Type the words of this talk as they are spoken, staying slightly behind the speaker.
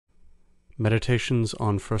Meditations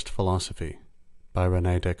on First Philosophy by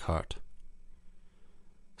René Descartes.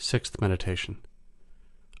 Sixth Meditation.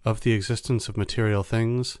 Of the existence of material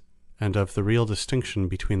things, and of the real distinction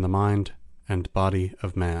between the mind and body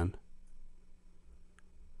of man.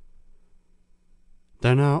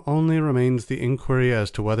 There now only remains the inquiry as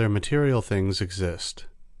to whether material things exist.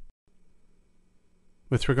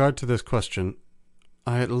 With regard to this question,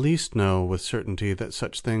 I at least know with certainty that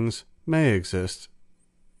such things may exist,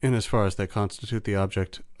 in as far as they constitute the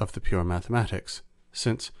object of the pure mathematics,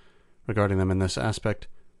 since, regarding them in this aspect,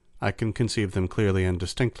 I can conceive them clearly and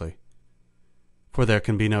distinctly. For there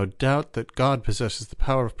can be no doubt that God possesses the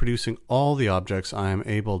power of producing all the objects I am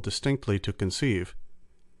able distinctly to conceive,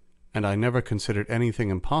 and I never considered anything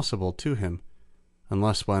impossible to him,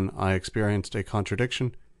 unless when I experienced a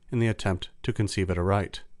contradiction in the attempt to conceive it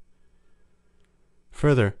aright.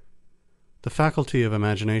 Further, the faculty of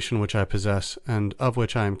imagination which I possess, and of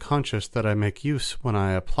which I am conscious that I make use when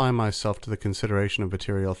I apply myself to the consideration of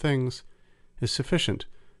material things, is sufficient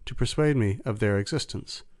to persuade me of their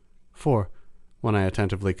existence. For, when I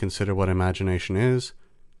attentively consider what imagination is,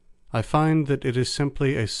 I find that it is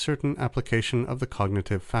simply a certain application of the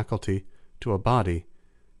cognitive faculty to a body,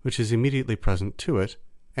 which is immediately present to it,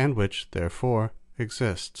 and which, therefore,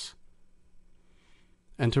 exists.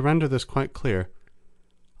 And to render this quite clear,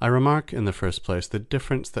 I remark in the first place the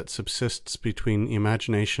difference that subsists between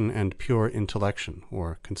imagination and pure intellection,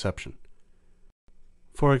 or conception.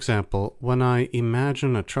 For example, when I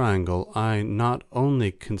imagine a triangle, I not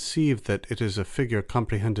only conceive that it is a figure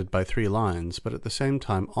comprehended by 3 lines, but at the same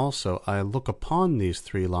time also I look upon these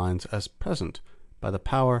 3 lines as present by the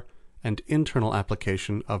power and internal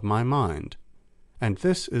application of my mind, and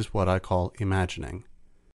this is what I call imagining.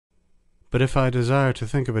 But if I desire to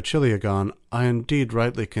think of a chiliagon, I indeed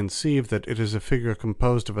rightly conceive that it is a figure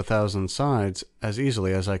composed of 1,000 sides, as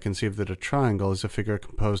easily as I conceive that a triangle is a figure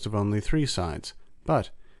composed of only 3 sides.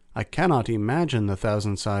 But I cannot imagine the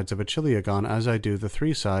 1,000 sides of a chiliagon as I do the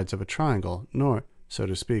 3 sides of a triangle, nor, so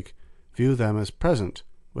to speak, view them as present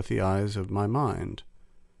with the eyes of my mind.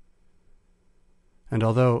 And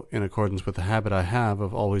although, in accordance with the habit I have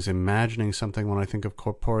of always imagining something when I think of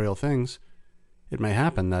corporeal things, it may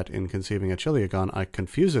happen that, in conceiving a chiliagon, I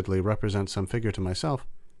confusedly represent some figure to myself,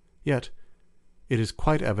 yet it is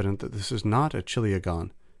quite evident that this is not a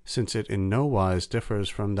chiliagon, since it in no wise differs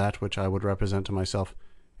from that which I would represent to myself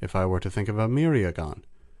if I were to think of a myriagon,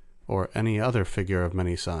 or any other figure of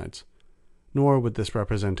many sides. Nor would this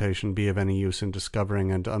representation be of any use in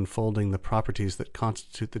discovering and unfolding the properties that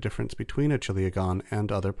constitute the difference between a chiliagon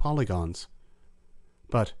and other polygons.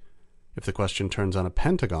 But if the question turns on a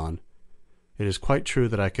pentagon, it is quite true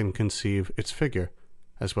that I can conceive its figure,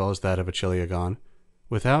 as well as that of a chiliagon,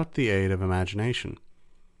 without the aid of imagination.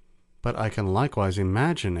 But I can likewise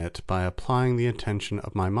imagine it by applying the attention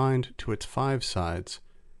of my mind to its 5 sides,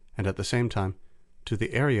 and at the same time to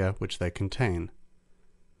the area which they contain.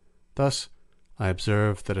 Thus, I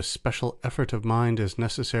observe that a special effort of mind is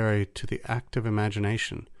necessary to the act of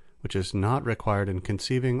imagination, which is not required in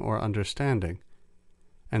conceiving or understanding,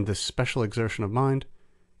 and this special exertion of mind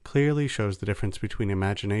clearly shows the difference between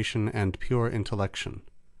imagination and pure intellection.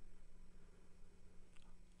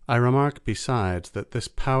 I remark besides that this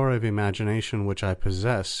power of imagination which I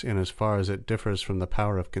possess, in as far as it differs from the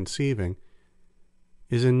power of conceiving,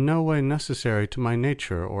 is in no way necessary to my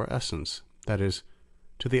nature or essence, that is,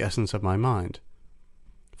 to the essence of my mind.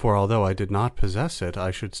 For although I did not possess it, I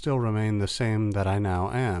should still remain the same that I now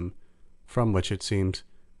am, from which it seems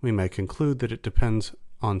we may conclude that it depends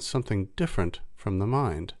on something different from the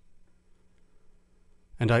mind.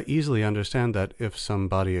 And I easily understand that, if some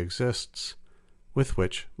body exists, with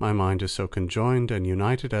which my mind is so conjoined and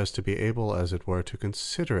united as to be able, as it were, to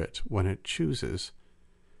consider it when it chooses,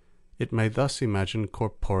 it may thus imagine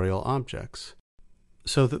corporeal objects.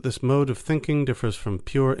 So that this mode of thinking differs from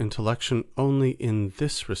pure intellection only in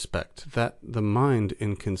this respect, that the mind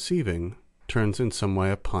in conceiving turns in some way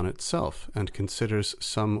upon itself, and considers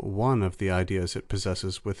some one of the ideas it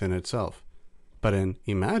possesses within itself. But in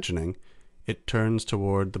imagining, it turns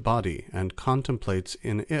toward the body, and contemplates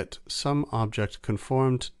in it some object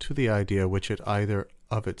conformed to the idea which it either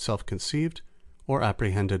of itself conceived, or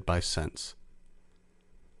apprehended by sense.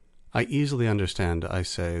 I easily understand, I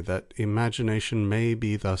say, that imagination may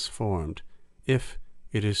be thus formed, if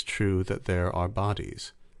it is true that there are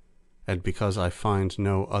bodies. And because I find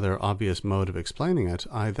no other obvious mode of explaining it,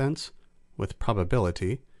 I thence, with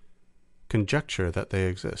probability, conjecture that they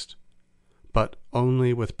exist. But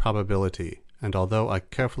only with probability, and although I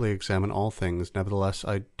carefully examine all things, nevertheless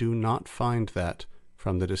I do not find that,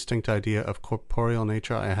 from the distinct idea of corporeal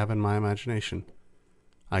nature I have in my imagination,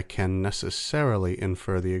 I can necessarily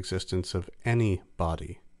infer the existence of any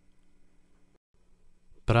body.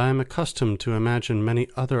 But I am accustomed to imagine many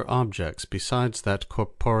other objects besides that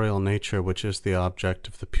corporeal nature which is the object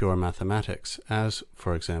of the pure mathematics, as,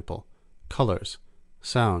 for example, colours,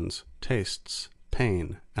 sounds, tastes,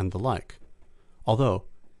 pain, and the like, although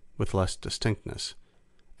with less distinctness,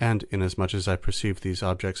 and inasmuch as I perceive these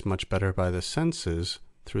objects much better by the senses,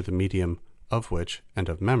 through the medium of which, and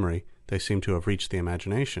of memory, they seem to have reached the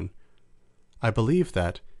imagination, I believe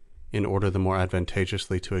that, in order the more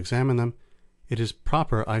advantageously to examine them, it is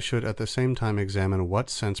proper I should at the same time examine what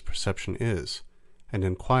sense perception is, and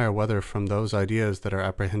inquire whether from those ideas that are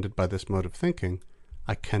apprehended by this mode of thinking,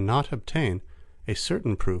 I cannot obtain a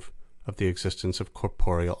certain proof of the existence of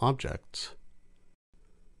corporeal objects.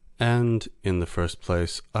 And, in the first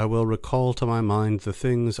place, I will recall to my mind the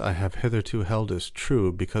things I have hitherto held as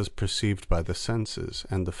true because perceived by the senses,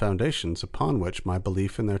 and the foundations upon which my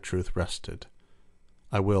belief in their truth rested.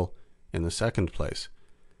 I will, in the second place,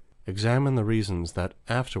 examine the reasons that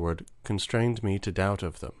afterward constrained me to doubt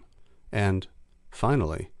of them, and,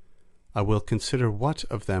 finally, I will consider what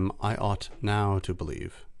of them I ought now to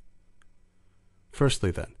believe.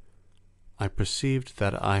 Firstly, then, I perceived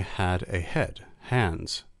that I had a head,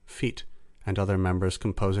 hands, feet, and other members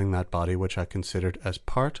composing that body which I considered as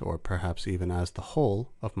part, or perhaps even as the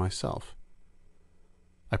whole, of myself.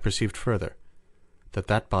 I perceived further, that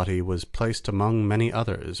that body was placed among many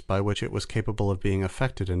others, by which it was capable of being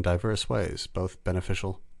affected in diverse ways, both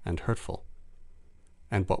beneficial and hurtful.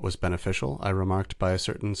 And what was beneficial I remarked by a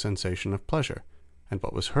certain sensation of pleasure, and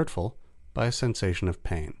what was hurtful by a sensation of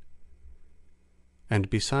pain. And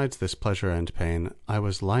besides this pleasure and pain, I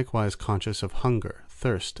was likewise conscious of hunger,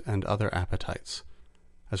 thirst, and other appetites,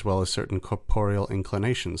 as well as certain corporeal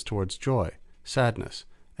inclinations towards joy, sadness,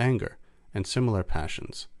 anger, and similar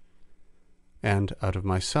passions. And out of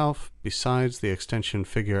myself, besides the extension,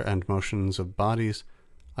 figure, and motions of bodies,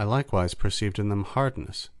 I likewise perceived in them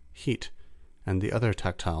hardness, heat, and the other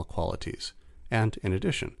tactile qualities, and, in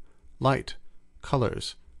addition, light,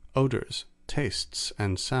 colours, odours, tastes,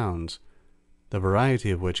 and sounds, the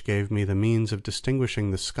variety of which gave me the means of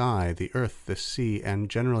distinguishing the sky, the earth, the sea, and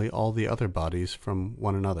generally all the other bodies from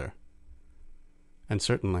one another. And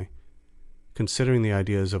certainly, considering the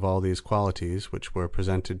ideas of all these qualities which were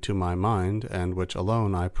presented to my mind, and which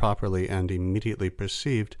alone I properly and immediately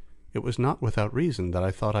perceived, it was not without reason that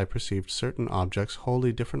I thought I perceived certain objects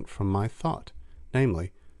wholly different from my thought,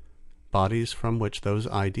 namely, bodies from which those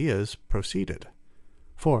ideas proceeded.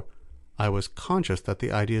 For I was conscious that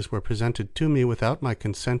the ideas were presented to me without my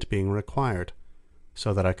consent being required,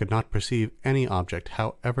 so that I could not perceive any object,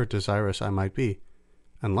 however desirous I might be,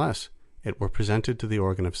 unless it were presented to the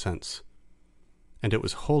organ of sense. And it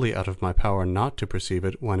was wholly out of my power not to perceive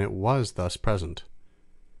it when it was thus present.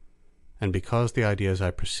 And because the ideas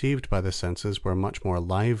I perceived by the senses were much more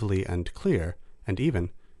lively and clear, and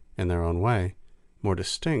even, in their own way, more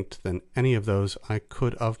distinct than any of those I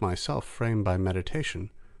could of myself frame by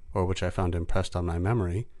meditation, or which I found impressed on my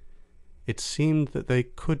memory, it seemed that they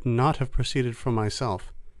could not have proceeded from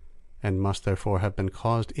myself, and must therefore have been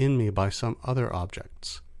caused in me by some other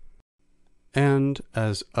objects. And,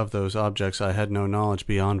 as of those objects I had no knowledge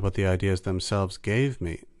beyond what the ideas themselves gave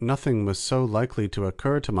me, nothing was so likely to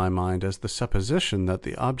occur to my mind as the supposition that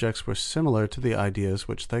the objects were similar to the ideas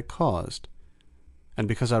which they caused. And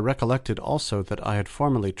because I recollected also that I had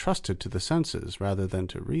formerly trusted to the senses rather than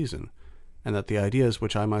to reason, and that the ideas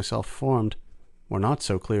which I myself formed were not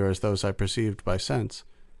so clear as those I perceived by sense,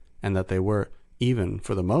 and that they were, even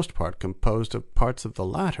for the most part, composed of parts of the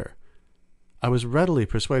latter, I was readily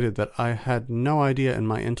persuaded that I had no idea in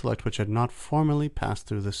my intellect which had not formerly passed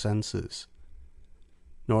through the senses.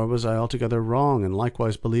 Nor was I altogether wrong in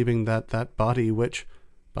likewise believing that that body which,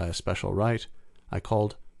 by a special right, I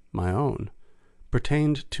called my own,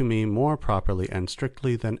 pertained to me more properly and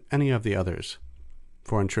strictly than any of the others.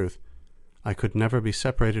 For in truth, I could never be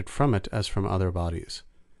separated from it as from other bodies.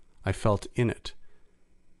 I felt in it,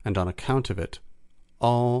 and on account of it,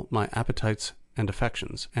 all my appetites and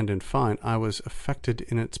affections, and in fine I was affected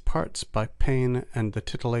in its parts by pain and the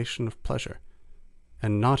titillation of pleasure,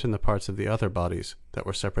 and not in the parts of the other bodies that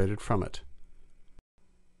were separated from it.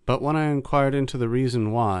 But when I inquired into the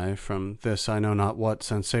reason why, from this I know not what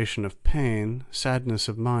sensation of pain, sadness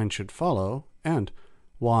of mind should follow, and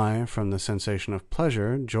why from the sensation of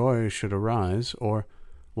pleasure joy should arise, or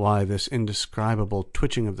why this indescribable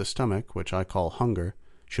twitching of the stomach, which I call hunger,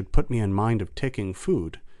 should put me in mind of taking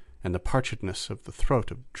food, and the parchedness of the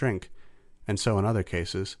throat of drink, and so in other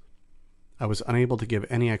cases, I was unable to give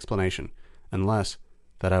any explanation, unless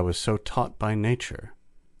that I was so taught by nature,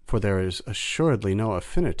 For there is assuredly no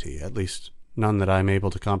affinity, at least none that I am able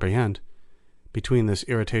to comprehend, between this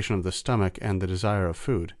irritation of the stomach and the desire of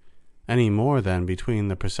food, any more than between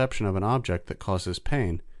the perception of an object that causes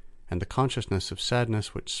pain and the consciousness of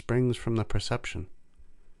sadness which springs from the perception.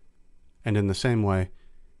 And in the same way,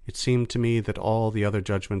 it seemed to me that all the other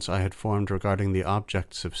judgments I had formed regarding the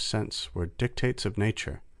objects of sense were dictates of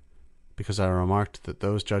nature, because I remarked that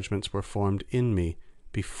those judgments were formed in me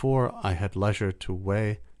before I had leisure to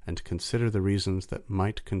weigh and consider the reasons that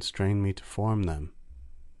might constrain me to form them.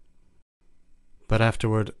 But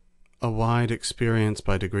afterward, a wide experience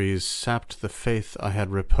by degrees sapped the faith I had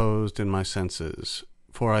reposed in my senses,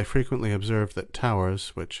 for I frequently observed that towers,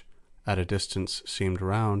 which at a distance seemed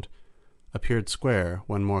round, appeared square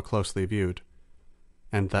when more closely viewed,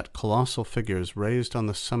 and that colossal figures raised on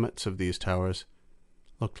the summits of these towers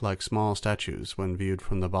looked like small statues when viewed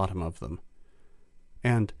from the bottom of them.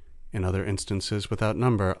 And, in other instances without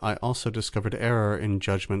number, I also discovered error in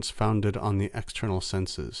judgments founded on the external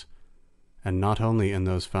senses, and not only in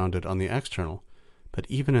those founded on the external, but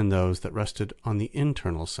even in those that rested on the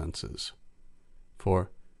internal senses.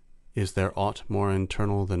 For is there aught more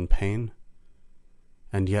internal than pain?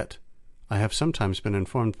 And yet I have sometimes been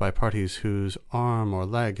informed by parties whose arm or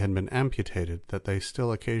leg had been amputated that they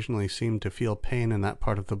still occasionally seemed to feel pain in that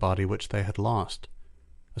part of the body which they had lost,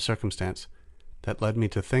 a circumstance that led me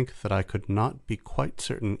to think that I could not be quite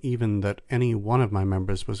certain even that any one of my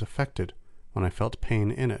members was affected when I felt pain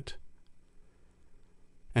in it.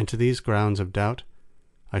 And to these grounds of doubt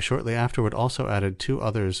I shortly afterward also added two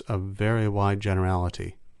others of very wide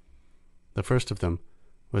generality. The first of them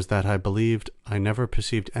was that I believed I never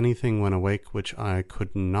perceived anything when awake which I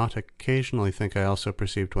could not occasionally think I also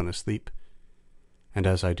perceived when asleep, and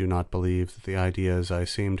as I do not believe that the ideas I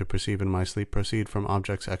seem to perceive in my sleep proceed from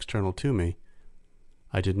objects external to me,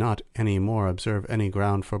 I did not any more observe any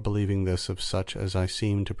ground for believing this of such as I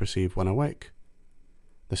seem to perceive when awake.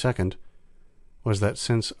 The second was that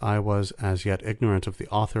since I was as yet ignorant of the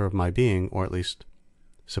author of my being, or at least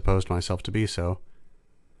supposed myself to be so,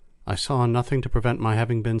 I saw nothing to prevent my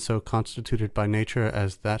having been so constituted by nature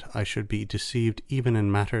as that I should be deceived even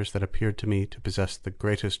in matters that appeared to me to possess the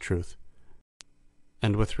greatest truth.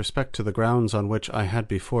 And with respect to the grounds on which I had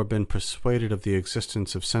before been persuaded of the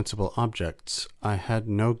existence of sensible objects, I had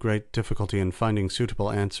no great difficulty in finding suitable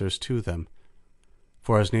answers to them.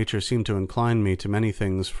 For as nature seemed to incline me to many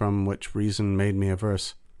things from which reason made me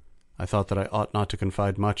averse, I thought that I ought not to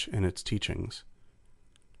confide much in its teachings.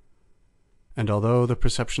 And although the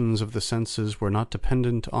perceptions of the senses were not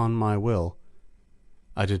dependent on my will,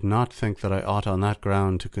 I did not think that I ought on that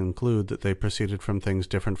ground to conclude that they proceeded from things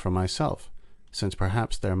different from myself, since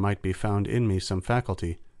perhaps there might be found in me some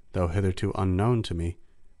faculty, though hitherto unknown to me,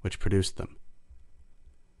 which produced them.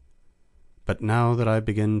 But now that I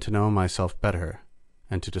begin to know myself better,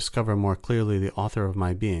 and to discover more clearly the author of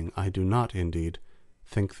my being, I do not, indeed,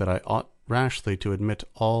 think that I ought rashly to admit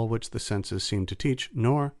all which the senses seem to teach,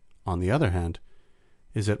 nor, on the other hand,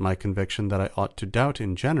 is it my conviction that I ought to doubt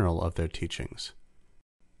in general of their teachings.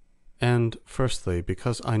 And, firstly,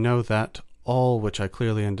 because I know that all which I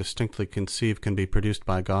clearly and distinctly conceive can be produced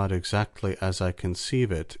by God exactly as I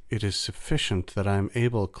conceive it, it is sufficient that I am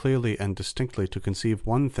able clearly and distinctly to conceive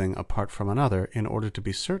one thing apart from another, in order to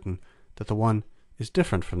be certain that the one is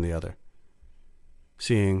different from the other,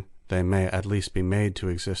 seeing they may at least be made to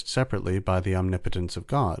exist separately by the omnipotence of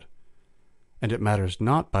God. And it matters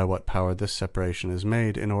not by what power this separation is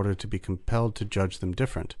made in order to be compelled to judge them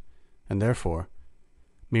different, and therefore,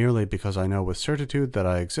 merely because I know with certitude that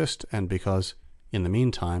I exist, and because, in the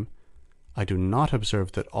meantime, I do not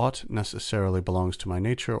observe that aught necessarily belongs to my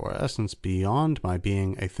nature or essence beyond my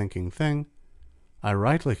being a thinking thing, I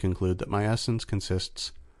rightly conclude that my essence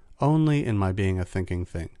consists only in my being a thinking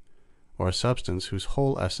thing, or a substance whose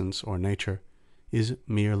whole essence or nature is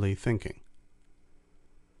merely thinking.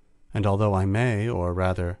 And although I may, or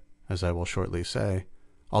rather, as I will shortly say,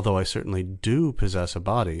 although I certainly do possess a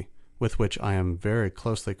body, with which I am very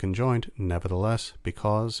closely conjoined, nevertheless,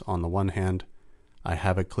 because, on the one hand, I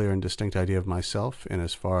have a clear and distinct idea of myself, in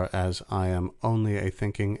as far as I am only a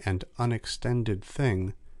thinking and unextended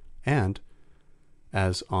thing, and,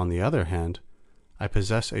 as, on the other hand, I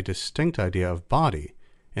possess a distinct idea of body,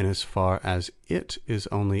 in as far as it is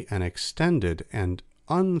only an extended and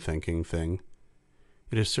unthinking thing,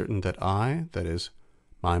 it is certain that I, that is,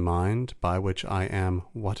 my mind, by which I am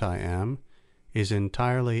what I am, is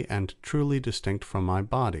entirely and truly distinct from my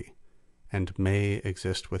body, and may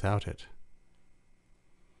exist without it.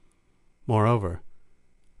 Moreover,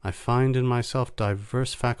 I find in myself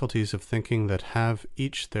diverse faculties of thinking that have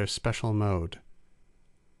each their special mode.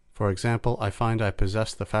 For example, I find I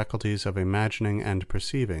possess the faculties of imagining and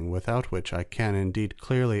perceiving, without which I can indeed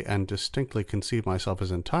clearly and distinctly conceive myself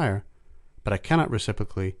as entire, but I cannot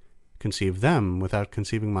reciprocally conceive them without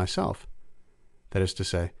conceiving myself, that is to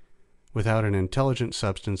say, without an intelligent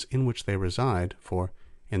substance in which they reside, for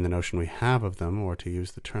in the notion we have of them, or to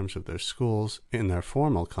use the terms of their schools, in their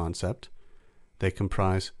formal concept, they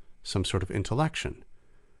comprise some sort of intellection,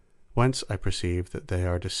 whence I perceive that they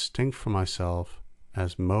are distinct from myself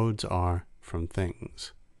as modes are from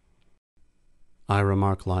things. I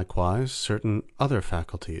remark likewise certain other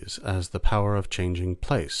faculties, as the power of changing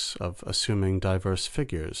place, of assuming diverse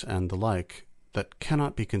figures, and the like, that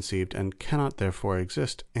cannot be conceived and cannot therefore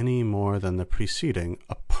exist any more than the preceding,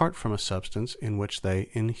 apart from a substance in which they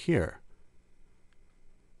inhere.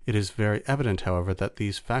 It is very evident, however, that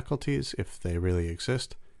these faculties, if they really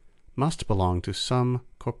exist, must belong to some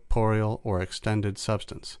corporeal or extended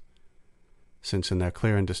substance, since in their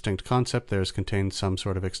clear and distinct concept there is contained some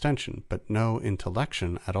sort of extension, but no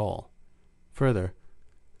intellection at all. Further,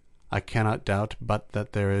 I cannot doubt but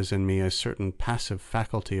that there is in me a certain passive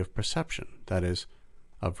faculty of perception, that is,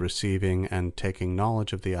 of receiving and taking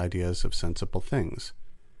knowledge of the ideas of sensible things.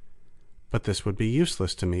 But this would be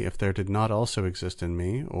useless to me if there did not also exist in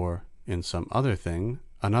me, or in some other thing,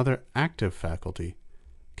 another active faculty,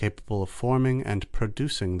 capable of forming and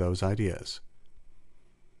producing those ideas.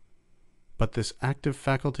 But this active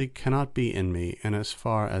faculty cannot be in me in as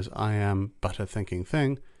far as I am but a thinking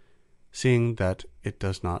thing, seeing that it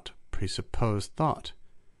does not presuppose thought,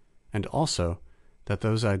 and also that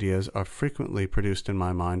those ideas are frequently produced in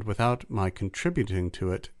my mind without my contributing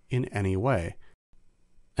to it in any way,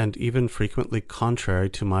 and even frequently contrary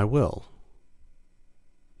to my will.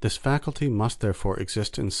 This faculty must therefore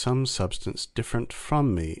exist in some substance different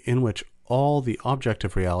from me, in which all the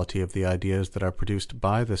objective reality of the ideas that are produced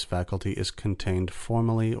by this faculty is contained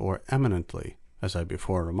formally or eminently, as I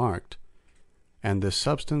before remarked, and this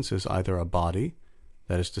substance is either a body,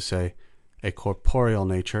 that is to say, a corporeal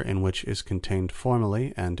nature in which is contained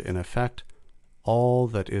formally and in effect all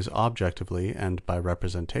that is objectively and by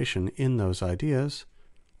representation in those ideas,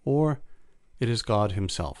 or it is God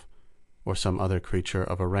himself, or some other creature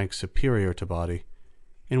of a rank superior to body,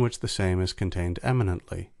 in which the same is contained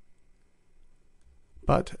eminently.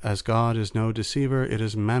 But as God is no deceiver, it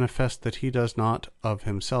is manifest that he does not of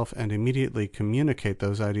himself and immediately communicate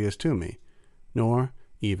those ideas to me, nor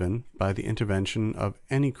even by the intervention of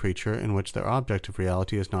any creature in which their objective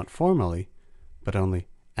reality is not formally, but only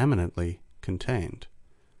eminently contained.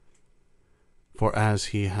 For as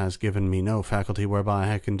he has given me no faculty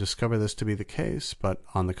whereby I can discover this to be the case, but,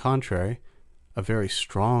 on the contrary, a very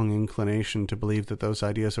strong inclination to believe that those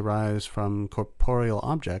ideas arise from corporeal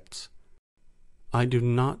objects, I do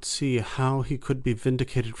not see how he could be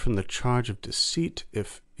vindicated from the charge of deceit,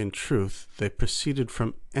 if, in truth, they proceeded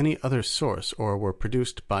from any other source, or were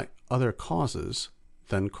produced by other causes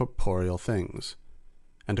than corporeal things,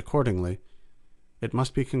 and accordingly it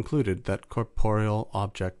must be concluded that corporeal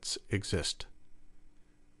objects exist.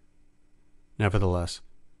 Nevertheless,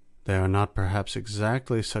 they are not perhaps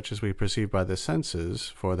exactly such as we perceive by the senses,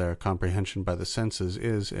 for their comprehension by the senses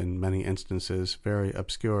is, in many instances, very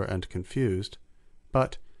obscure and confused,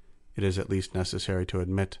 but it is at least necessary to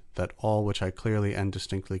admit that all which I clearly and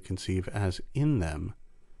distinctly conceive as in them,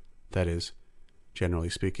 that is, generally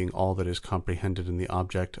speaking, all that is comprehended in the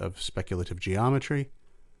object of speculative geometry,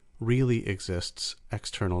 really exists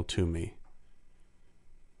external to me.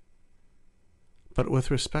 But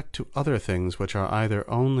with respect to other things which are either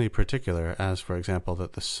only particular, as for example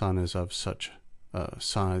that the sun is of such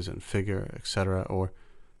size and figure, etc., or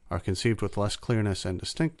are conceived with less clearness and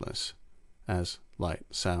distinctness, as light,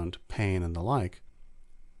 sound, pain, and the like,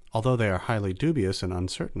 although they are highly dubious and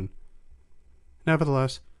uncertain,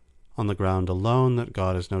 nevertheless, on the ground alone that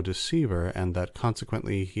God is no deceiver, and that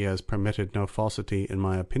consequently he has permitted no falsity in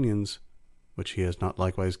my opinions, which he has not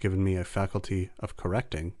likewise given me a faculty of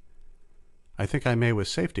correcting, I think I may with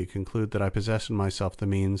safety conclude that I possess in myself the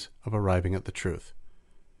means of arriving at the truth.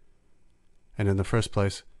 And in the first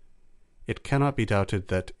place, it cannot be doubted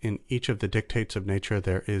that in each of the dictates of nature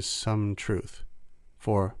there is some truth,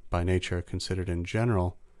 for, by nature considered in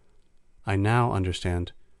general, I now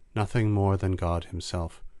understand nothing more than God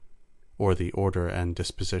himself, or the order and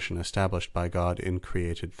disposition established by God in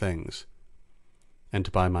created things.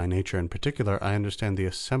 And by my nature in particular I understand the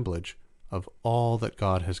assemblage of all that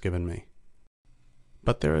God has given me.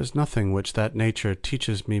 But there is nothing which that nature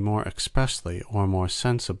teaches me more expressly or more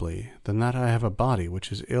sensibly than that I have a body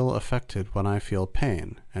which is ill affected when I feel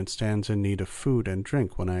pain, and stands in need of food and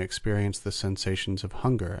drink when I experience the sensations of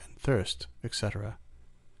hunger and thirst, etc.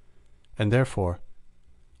 And therefore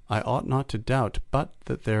I ought not to doubt but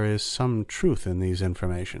that there is some truth in these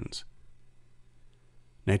informations.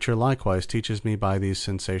 Nature likewise teaches me by these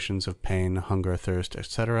sensations of pain, hunger, thirst,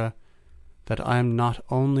 etc., that I am not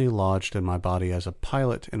only lodged in my body as a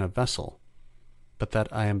pilot in a vessel, but that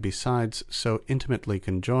I am besides so intimately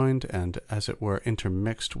conjoined and as it were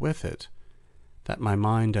intermixed with it, that my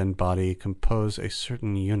mind and body compose a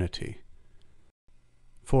certain unity.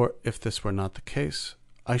 For if this were not the case,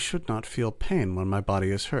 I should not feel pain when my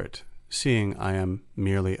body is hurt, seeing I am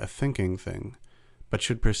merely a thinking thing, but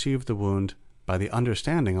should perceive the wound by the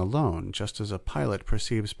understanding alone, just as a pilot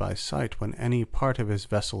perceives by sight when any part of his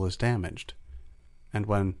vessel is damaged. And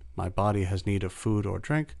when my body has need of food or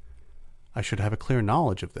drink, I should have a clear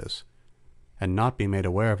knowledge of this, and not be made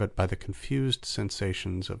aware of it by the confused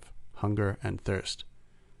sensations of hunger and thirst.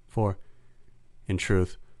 For, in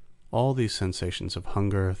truth, all these sensations of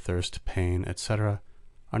hunger, thirst, pain, etc.,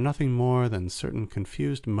 are nothing more than certain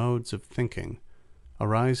confused modes of thinking,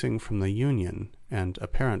 arising from the union and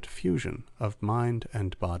apparent fusion of mind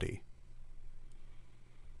and body.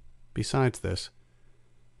 Besides this,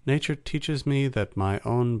 nature teaches me that my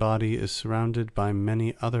own body is surrounded by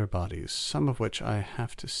many other bodies, some of which I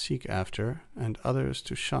have to seek after, and others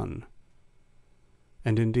to shun.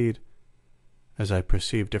 And indeed, as I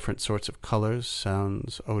perceive different sorts of colors,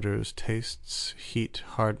 sounds, odors, tastes, heat,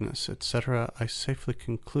 hardness, etc., I safely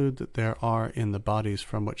conclude that there are in the bodies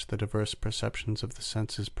from which the diverse perceptions of the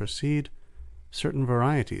senses proceed certain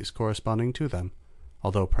varieties corresponding to them,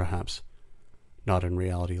 although perhaps not in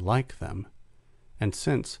reality like them. And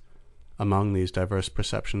since, among these diverse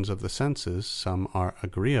perceptions of the senses, some are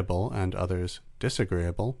agreeable and others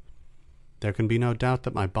disagreeable, there can be no doubt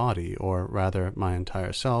that my body, or rather my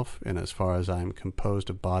entire self, in as far as I am composed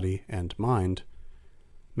of body and mind,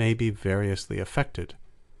 may be variously affected,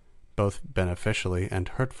 both beneficially and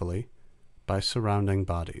hurtfully, by surrounding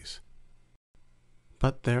bodies.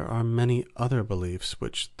 But there are many other beliefs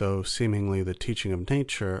which, though seemingly the teaching of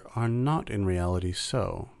nature, are not in reality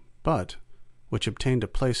so, but which obtained a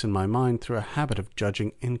place in my mind through a habit of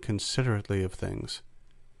judging inconsiderately of things.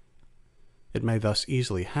 It may thus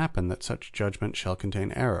easily happen that such judgment shall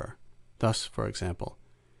contain error. Thus, for example,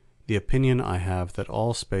 the opinion I have that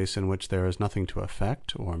all space in which there is nothing to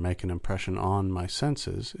affect or make an impression on my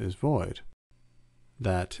senses is void;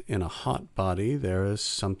 that in a hot body there is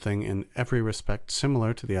something in every respect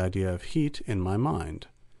similar to the idea of heat in my mind;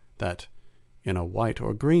 that in a white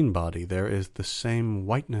or green body there is the same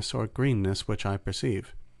whiteness or greenness which I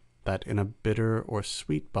perceive; that in a bitter or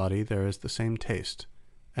sweet body there is the same taste;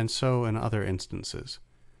 and so in other instances;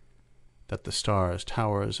 that the stars,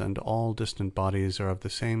 towers, and all distant bodies are of the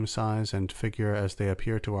same size and figure as they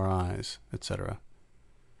appear to our eyes, etc.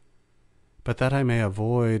 But that I may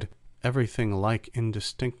avoid everything like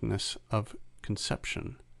indistinctness of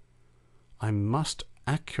conception, I must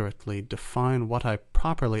accurately define what I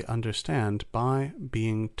properly understand by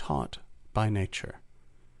being taught by nature.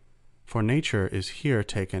 For nature is here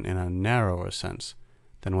taken in a narrower sense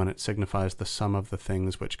than when it signifies the sum of the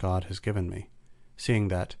things which God has given me, seeing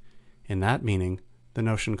that, in that meaning, the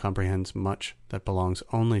notion comprehends much that belongs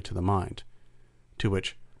only to the mind, to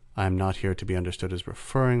which I am not here to be understood as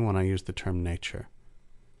referring when I use the term nature;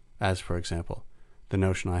 as, for example, the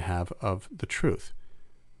notion I have of the truth,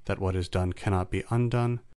 that what is done cannot be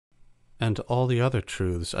undone, and all the other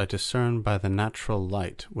truths I discern by the natural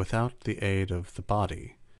light without the aid of the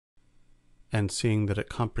body; and seeing that it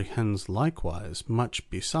comprehends likewise much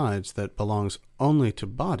besides that belongs only to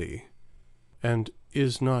body, and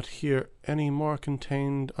is not here any more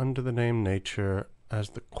contained under the name nature, as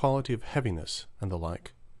the quality of heaviness and the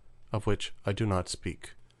like, of which I do not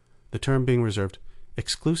speak, the term being reserved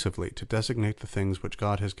exclusively to designate the things which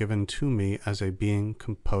God has given to me as a being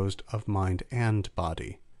composed of mind and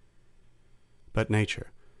body. But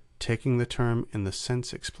nature, taking the term in the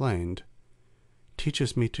sense explained,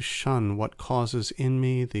 teaches me to shun what causes in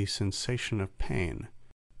me the sensation of pain,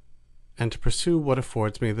 and to pursue what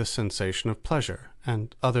affords me the sensation of pleasure,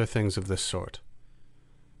 and other things of this sort.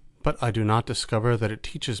 But I do not discover that it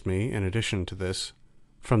teaches me, in addition to this,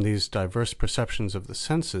 from these diverse perceptions of the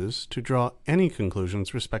senses, to draw any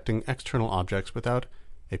conclusions respecting external objects without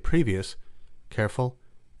a previous, careful,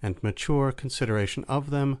 and mature consideration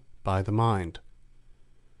of them by the mind.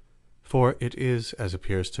 For it is, as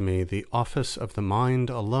appears to me, the office of the mind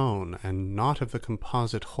alone, and not of the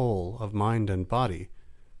composite whole of mind and body,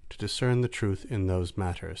 to discern the truth in those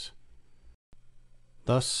matters.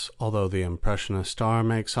 Thus, although the impression a star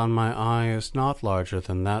makes on my eye is not larger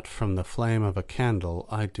than that from the flame of a candle,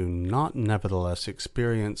 I do not nevertheless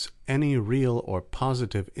experience any real or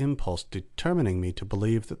positive impulse determining me to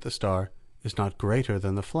believe that the star is not greater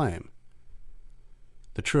than the flame,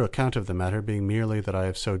 the true account of the matter being merely that I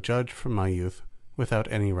have so judged from my youth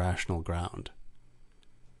without any rational ground.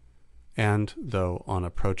 And though on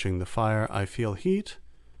approaching the fire I feel heat,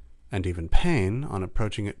 and even pain on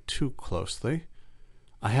approaching it too closely,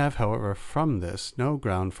 I have, however, from this no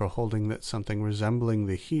ground for holding that something resembling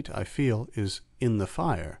the heat I feel is in the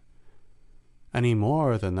fire, any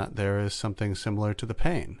more than that there is something similar to the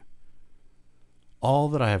pain. All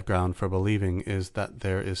that I have ground for believing is that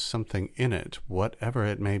there is something in it, whatever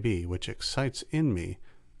it may be, which excites in me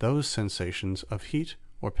those sensations of heat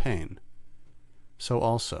or pain. So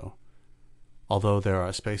also, although there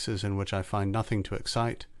are spaces in which I find nothing to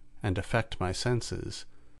excite and affect my senses,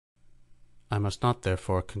 I must not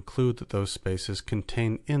therefore conclude that those spaces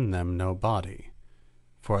contain in them no body,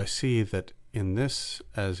 for I see that in this,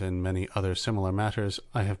 as in many other similar matters,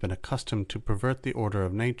 I have been accustomed to pervert the order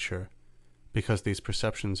of nature, because these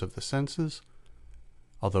perceptions of the senses,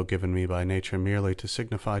 although given me by nature merely to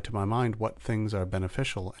signify to my mind what things are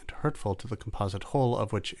beneficial and hurtful to the composite whole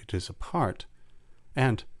of which it is a part,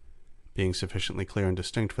 and, being sufficiently clear and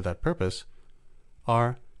distinct for that purpose,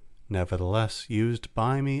 are nevertheless used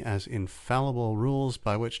by me as infallible rules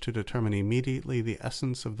by which to determine immediately the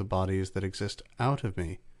essence of the bodies that exist out of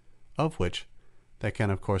me, of which they can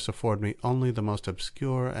of course afford me only the most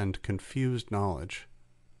obscure and confused knowledge.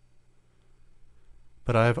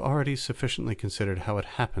 But I have already sufficiently considered how it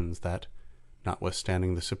happens that,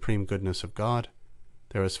 notwithstanding the supreme goodness of God,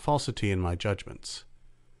 there is falsity in my judgments.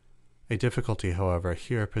 A difficulty, however,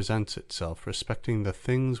 here presents itself respecting the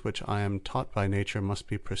things which I am taught by nature must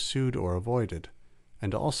be pursued or avoided,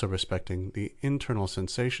 and also respecting the internal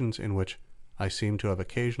sensations in which I seem to have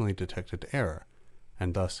occasionally detected error,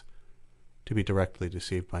 and thus to be directly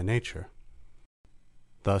deceived by nature.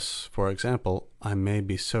 Thus, for example, I may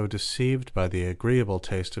be so deceived by the agreeable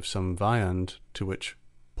taste of some viand to which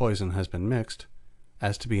poison has been mixed,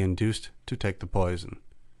 as to be induced to take the poison.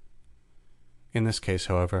 In this case,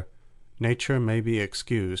 however, nature may be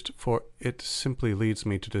excused, for it simply leads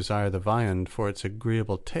me to desire the viand for its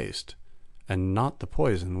agreeable taste, and not the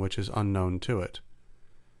poison which is unknown to it.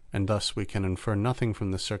 And thus we can infer nothing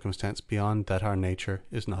from this circumstance beyond that our nature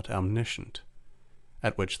is not omniscient,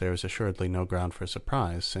 at which there is assuredly no ground for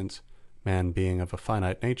surprise, since, man being of a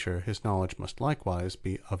finite nature, his knowledge must likewise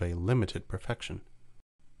be of a limited perfection.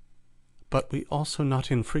 But we also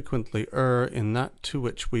not infrequently err in that to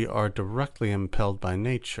which we are directly impelled by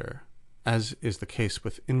nature, as is the case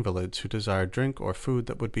with invalids who desire drink or food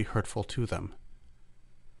that would be hurtful to them.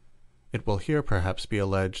 It will here perhaps be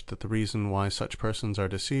alleged that the reason why such persons are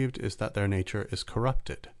deceived is that their nature is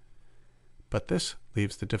corrupted. But this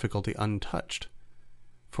leaves the difficulty untouched,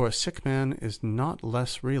 for a sick man is not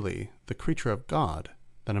less really the creature of God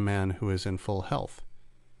than a man who is in full health,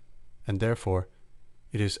 and therefore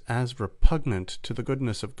it is as repugnant to the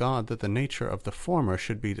goodness of God that the nature of the former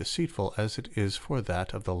should be deceitful as it is for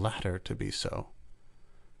that of the latter to be so.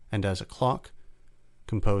 And as a clock,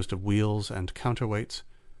 composed of wheels and counterweights,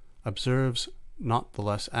 observes not the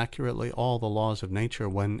less accurately all the laws of nature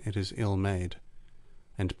when it is ill made,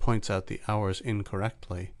 and points out the hours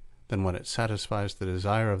incorrectly, than when it satisfies the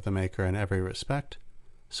desire of the maker in every respect,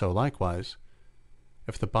 so likewise,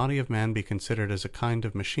 if the body of man be considered as a kind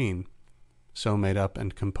of machine, so made up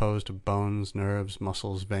and composed of bones, nerves,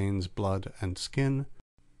 muscles, veins, blood, and skin,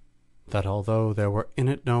 that although there were in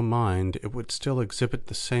it no mind, it would still exhibit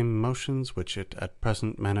the same motions which it at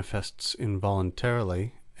present manifests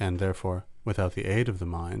involuntarily, and therefore without the aid of the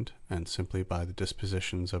mind, and simply by the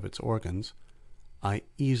dispositions of its organs, I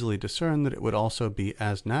easily discern that it would also be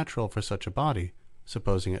as natural for such a body,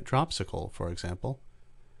 supposing it dropsical, for example,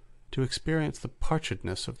 to experience the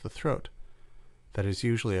parchedness of the throat, that is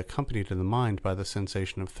usually accompanied in the mind by the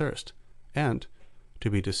sensation of thirst, and to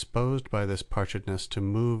be disposed by this parchedness to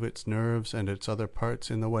move its nerves and its other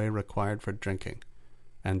parts in the way required for drinking,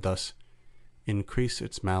 and thus increase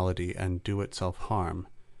its malady and do itself harm,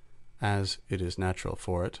 as it is natural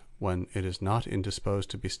for it, when it is not indisposed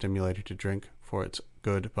to be stimulated to drink for its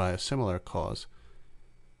good by a similar cause.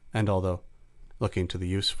 And although, looking to the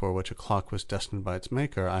use for which a clock was destined by its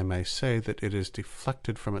maker, I may say that it is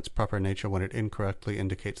deflected from its proper nature when it incorrectly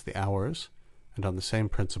indicates the hours, and on the same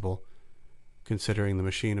principle, considering the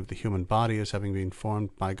machine of the human body as having been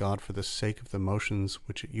formed by God for the sake of the motions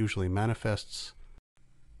which it usually manifests,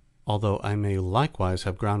 although I may likewise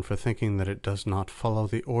have ground for thinking that it does not follow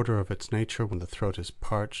the order of its nature when the throat is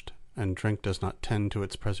parched, and drink does not tend to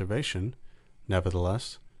its preservation,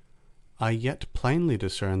 nevertheless, I yet plainly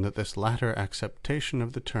discern that this latter acceptation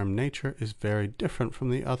of the term nature is very different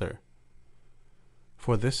from the other.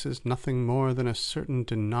 For this is nothing more than a certain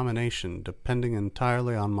denomination depending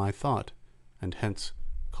entirely on my thought, and hence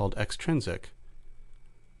called extrinsic,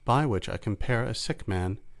 by which I compare a sick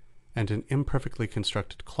man and an imperfectly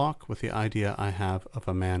constructed clock with the idea I have of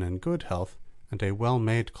a man in good health and a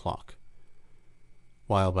well-made clock,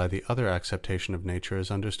 while by the other acceptation of nature is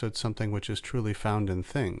understood something which is truly found in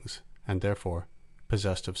things, and therefore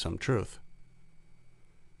possessed of some truth.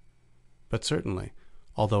 But certainly,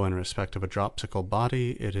 although in respect of a dropsical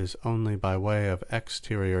body it is only by way of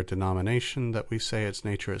exterior denomination that we say its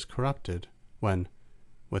nature is corrupted, when,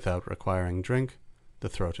 without requiring drink, the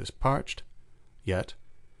throat is parched, yet,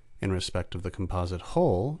 in respect of the composite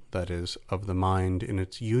whole, that is, of the mind in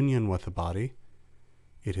its union with the body,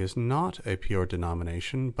 it is not a pure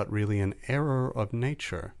denomination, but really an error of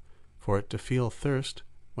nature, for it to feel thirst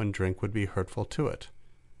when drink would be hurtful to it,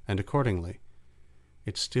 and accordingly,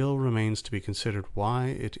 it still remains to be considered why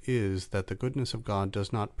it is that the goodness of God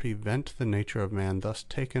does not prevent the nature of man thus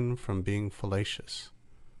taken from being fallacious.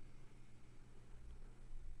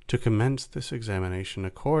 To commence this examination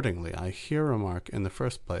accordingly, I here remark in the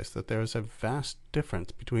first place that there is a vast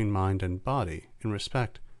difference between mind and body, in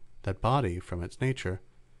respect that body, from its nature,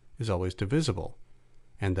 is always divisible,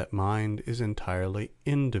 and that mind is entirely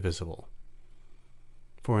indivisible.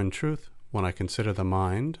 For in truth, when I consider the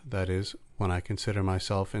mind, that is, when I consider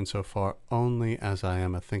myself in so far only as I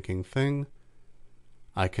am a thinking thing,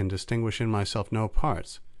 I can distinguish in myself no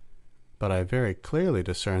parts, but I very clearly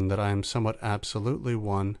discern that I am somewhat absolutely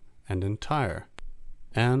one and entire.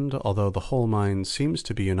 And although the whole mind seems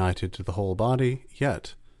to be united to the whole body,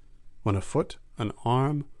 yet, when a foot, an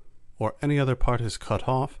arm, or any other part is cut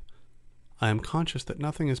off, I am conscious that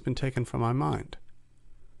nothing has been taken from my mind.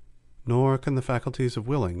 Nor can the faculties of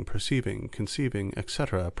willing, perceiving, conceiving,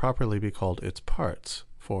 etc. properly be called its parts,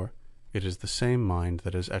 for it is the same mind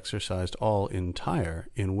that is exercised all entire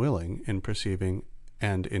in willing, in perceiving,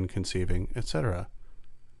 and in conceiving, etc.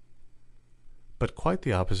 But quite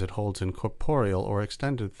the opposite holds in corporeal or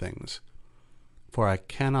extended things, for I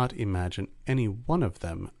cannot imagine any one of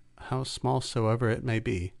them, how small soever it may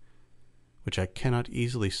be, which I cannot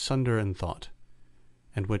easily sunder in thought,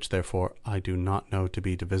 and which therefore I do not know to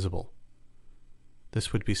be divisible.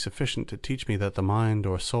 This would be sufficient to teach me that the mind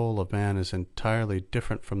or soul of man is entirely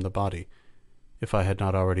different from the body, if I had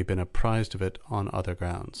not already been apprised of it on other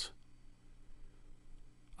grounds.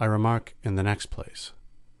 I remark in the next place,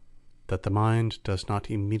 that the mind does not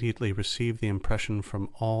immediately receive the impression from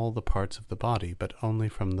all the parts of the body, but only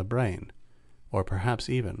from the brain, or perhaps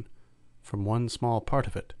even from one small part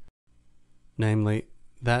of it, namely,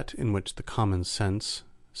 that in which the common sense,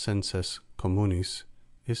 sensus communis,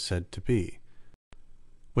 is said to be,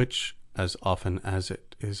 which, as often as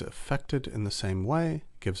it is affected in the same way,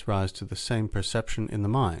 gives rise to the same perception in the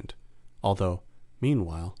mind, although,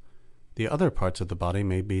 meanwhile, the other parts of the body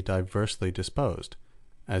may be diversely disposed,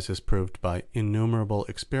 as is proved by innumerable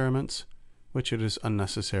experiments, which it is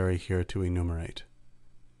unnecessary here to enumerate.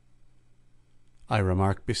 I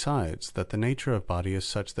remark besides that the nature of body is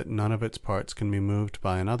such that none of its parts can be moved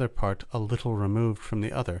by another part a little removed from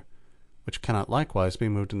the other, which cannot likewise be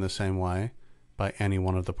moved in the same way by any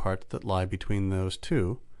one of the parts that lie between those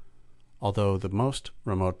two, although the most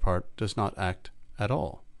remote part does not act at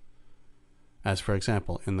all. As for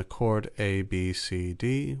example, in the chord A, B, C,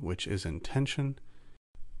 D, which is in tension,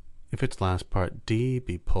 if its last part D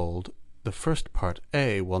be pulled, the first part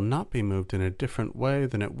A will not be moved in a different way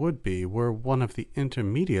than it would be were one of the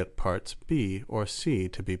intermediate parts B or C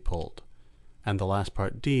to be pulled, and the last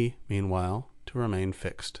part D, meanwhile, to remain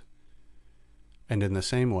fixed. And in the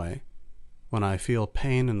same way, when I feel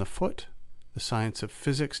pain in the foot, the science of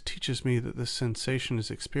physics teaches me that this sensation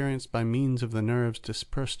is experienced by means of the nerves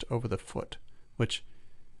dispersed over the foot, which,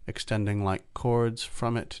 extending like cords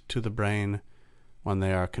from it to the brain, when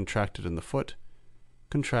they are contracted in the foot,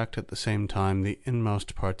 contract at the same time the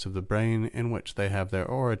inmost parts of the brain in which they have their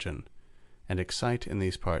origin, and excite in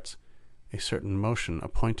these parts a certain motion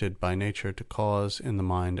appointed by nature to cause in the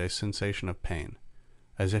mind a sensation of pain,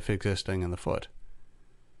 as if existing in the foot.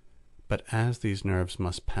 But as these nerves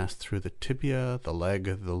must pass through the tibia, the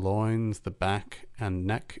leg, the loins, the back, and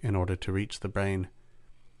neck in order to reach the brain,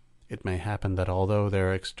 it may happen that although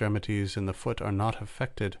their extremities in the foot are not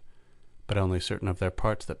affected, but only certain of their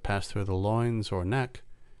parts that pass through the loins or neck,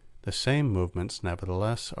 the same movements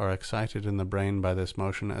nevertheless are excited in the brain by this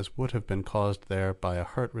motion as would have been caused there by a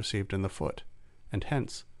hurt received in the foot, and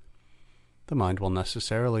hence the mind will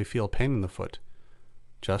necessarily feel pain in the foot,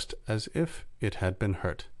 just as if it had been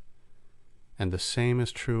hurt. And the same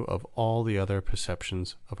is true of all the other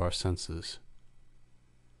perceptions of our senses.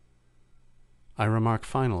 I remark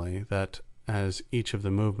finally that as each of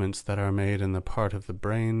the movements that are made in the part of the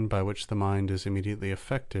brain by which the mind is immediately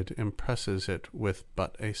affected impresses it with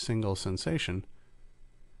but a single sensation,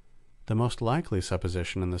 the most likely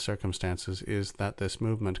supposition in the circumstances is that this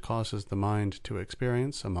movement causes the mind to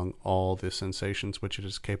experience, among all the sensations which it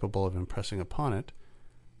is capable of impressing upon it,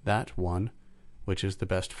 that one which is the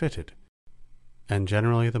best fitted, and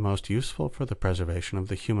generally the most useful for the preservation of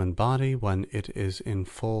the human body when it is in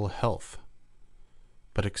full health.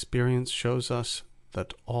 But experience shows us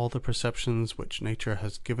that all the perceptions which nature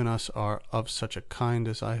has given us are of such a kind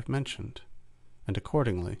as I have mentioned, and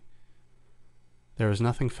accordingly there is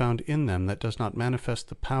nothing found in them that does not manifest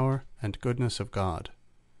the power and goodness of God.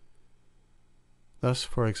 Thus,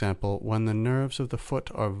 for example, when the nerves of the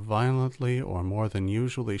foot are violently or more than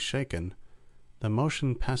usually shaken, the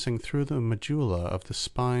motion passing through the medulla of the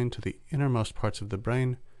spine to the innermost parts of the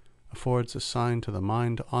brain affords a sign to the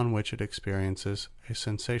mind on which it experiences a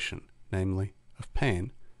sensation, namely, of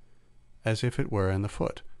pain, as if it were in the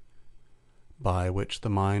foot, by which the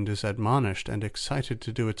mind is admonished and excited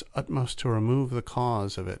to do its utmost to remove the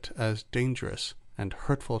cause of it as dangerous and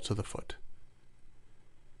hurtful to the foot.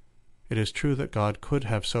 It is true that God could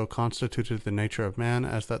have so constituted the nature of man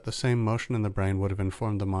as that the same motion in the brain would have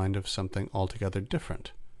informed the mind of something altogether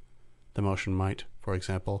different. The motion might, for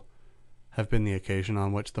example, have been the occasion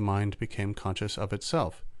on which the mind became conscious of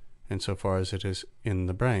itself, in so far as it is in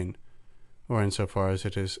the brain, or in so far as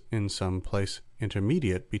it is in some place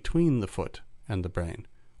intermediate between the foot and the brain,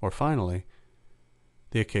 or finally,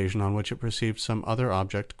 the occasion on which it perceived some other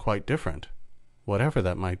object quite different, whatever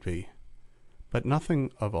that might be. But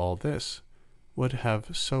nothing of all this would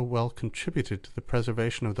have so well contributed to the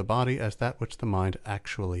preservation of the body as that which the mind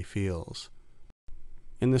actually feels.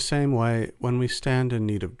 In the same way, when we stand in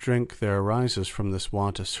need of drink, there arises from this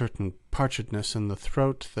want a certain parchedness in the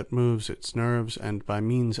throat that moves its nerves, and by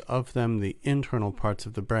means of them the internal parts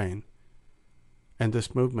of the brain, and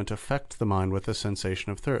this movement affects the mind with a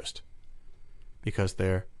sensation of thirst, because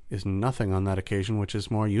there is nothing on that occasion which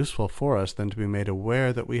is more useful for us than to be made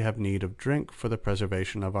aware that we have need of drink for the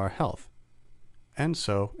preservation of our health, and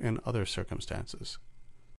so in other circumstances.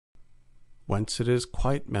 Whence it is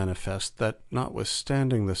quite manifest that,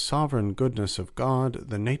 notwithstanding the sovereign goodness of God,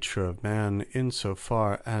 the nature of man, in so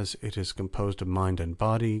far as it is composed of mind and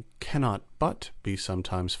body, cannot but be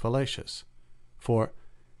sometimes fallacious. For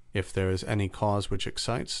if there is any cause which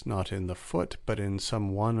excites, not in the foot, but in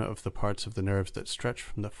some one of the parts of the nerves that stretch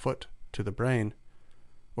from the foot to the brain,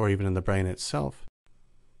 or even in the brain itself,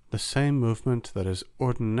 the same movement that is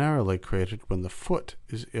ordinarily created when the foot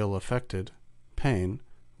is ill affected, pain,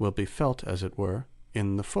 will be felt, as it were,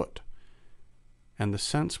 in the foot, and the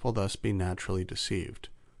sense will thus be naturally deceived.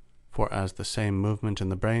 For as the same movement in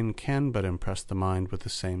the brain can but impress the mind with the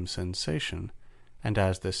same sensation, and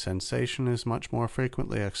as this sensation is much more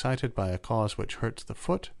frequently excited by a cause which hurts the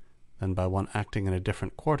foot than by one acting in a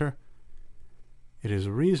different quarter, it is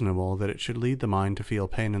reasonable that it should lead the mind to feel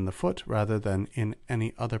pain in the foot rather than in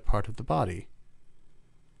any other part of the body.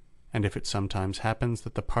 And if it sometimes happens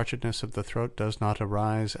that the parchedness of the throat does not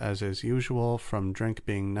arise, as is usual, from drink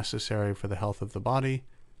being necessary for the health of the body,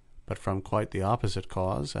 but from quite the opposite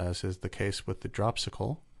cause, as is the case with the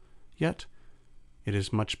dropsicle, yet it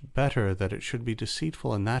is much better that it should be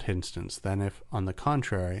deceitful in that instance than if, on the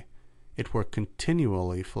contrary, it were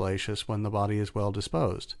continually fallacious when the body is well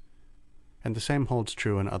disposed. And the same holds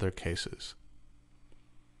true in other cases.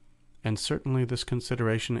 And certainly this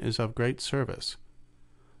consideration is of great service,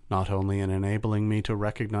 not only in enabling me to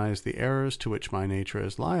recognize the errors to which my nature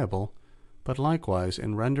is liable, but likewise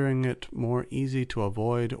in rendering it more easy to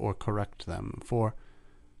avoid or correct them. For,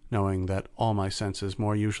 knowing that all my senses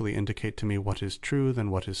more usually indicate to me what is true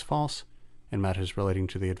than what is false, in matters relating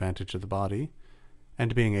to the advantage of the body,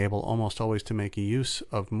 and being able almost always to make use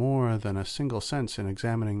of more than a single sense in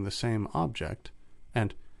examining the same object,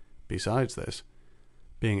 and, besides this,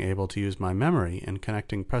 being able to use my memory in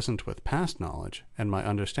connecting present with past knowledge, and my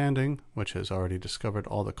understanding, which has already discovered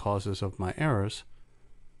all the causes of my errors,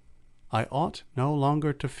 I ought no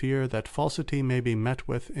longer to fear that falsity may be met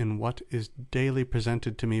with in what is daily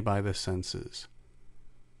presented to me by the senses.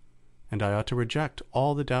 And I ought to reject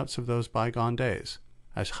all the doubts of those bygone days,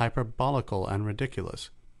 as hyperbolical and ridiculous,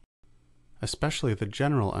 especially the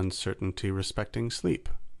general uncertainty respecting sleep,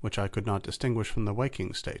 which I could not distinguish from the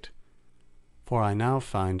waking state. For I now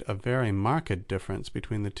find a very marked difference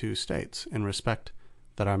between the two states, in respect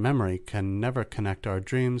that our memory can never connect our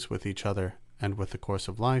dreams with each other and with the course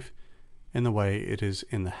of life, in the way it is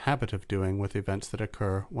in the habit of doing with events that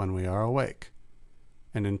occur when we are awake.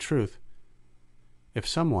 And in truth, if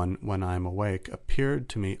someone, when I am awake, appeared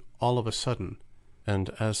to me all of a sudden, and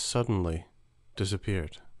as suddenly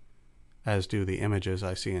disappeared, as do the images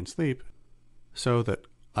I see in sleep, so that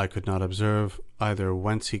I could not observe either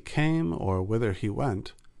whence he came or whither he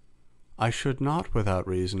went, I should not without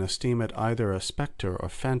reason esteem it either a spectre or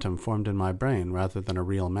phantom formed in my brain rather than a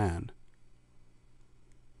real man.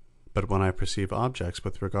 But when I perceive objects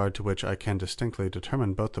with regard to which I can distinctly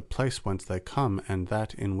determine both the place whence they come and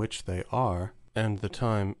that in which they are, and the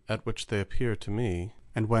time at which they appear to me,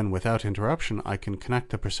 and when without interruption I can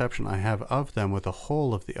connect the perception I have of them with the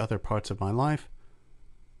whole of the other parts of my life,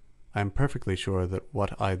 I am perfectly sure that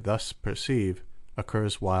what I thus perceive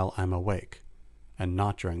occurs while I am awake, and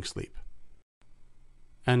not during sleep.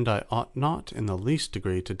 And I ought not in the least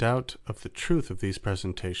degree to doubt of the truth of these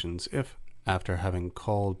presentations, if, after having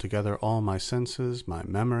called together all my senses, my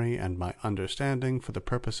memory, and my understanding for the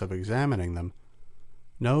purpose of examining them,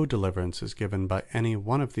 no deliverance is given by any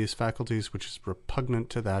one of these faculties which is repugnant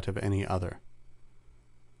to that of any other.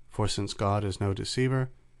 For since God is no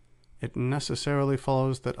deceiver, it necessarily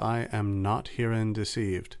follows that I am not herein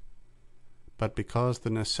deceived. But because the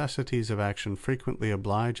necessities of action frequently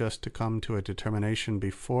oblige us to come to a determination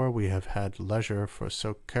before we have had leisure for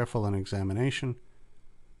so careful an examination,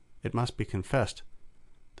 it must be confessed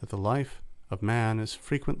that the life of man is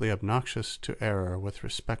frequently obnoxious to error with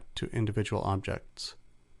respect to individual objects,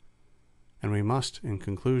 and we must, in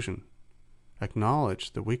conclusion,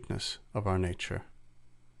 acknowledge the weakness of our nature.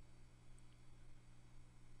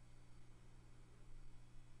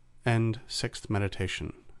 End Sixth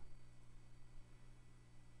Meditation.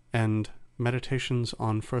 End Meditations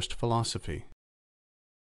on First Philosophy.